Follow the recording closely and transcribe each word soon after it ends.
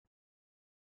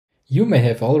You may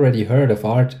have already heard of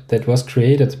art that was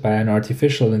created by an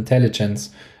artificial intelligence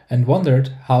and wondered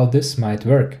how this might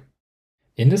work.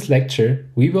 In this lecture,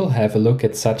 we will have a look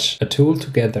at such a tool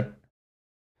together.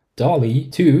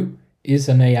 Dall-E-2 is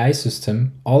an AI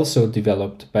system also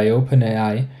developed by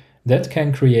OpenAI that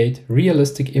can create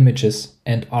realistic images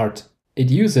and art. It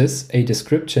uses a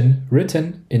description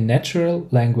written in natural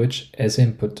language as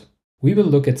input. We will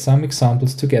look at some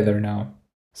examples together now.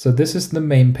 So this is the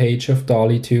main page of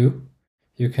Dall-E-2.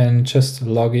 You can just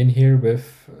log in here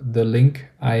with the link.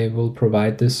 I will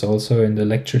provide this also in the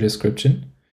lecture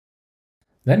description.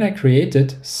 Then I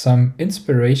created some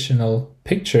inspirational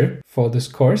picture for this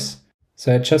course.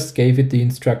 So I just gave it the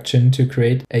instruction to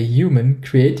create a human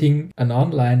creating an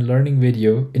online learning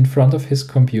video in front of his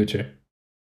computer.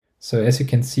 So as you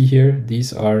can see here,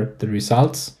 these are the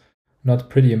results.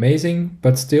 Not pretty amazing,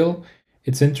 but still,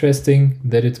 it's interesting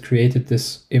that it created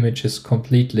these images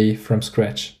completely from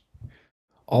scratch.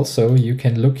 Also, you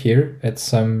can look here at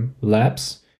some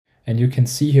labs and you can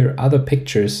see here other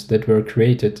pictures that were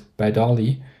created by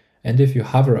Dall-E. And if you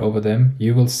hover over them,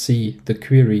 you will see the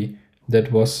query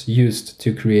that was used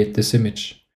to create this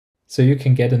image. So you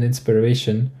can get an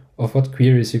inspiration of what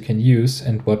queries you can use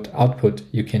and what output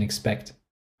you can expect.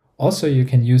 Also, you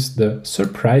can use the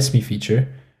Surprise Me feature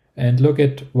and look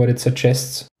at what it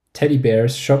suggests. Teddy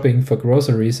bears shopping for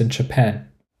groceries in Japan.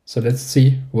 So let's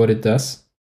see what it does.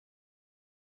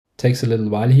 Takes a little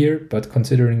while here, but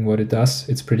considering what it does,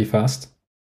 it's pretty fast.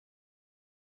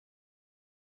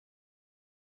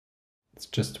 Let's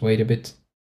just wait a bit.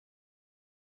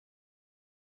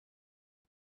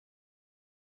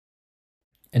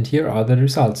 And here are the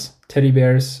results. Teddy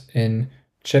bears in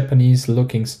Japanese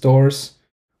looking stores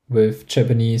with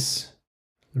Japanese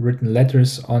written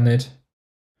letters on it.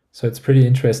 So it's pretty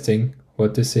interesting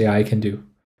what this AI can do.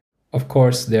 Of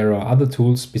course, there are other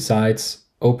tools besides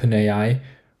OpenAI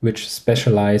which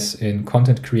specialize in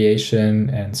content creation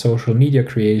and social media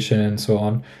creation and so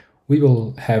on. We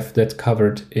will have that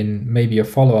covered in maybe a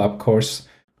follow-up course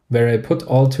where I put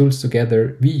all tools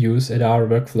together we use at our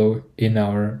workflow in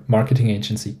our marketing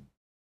agency.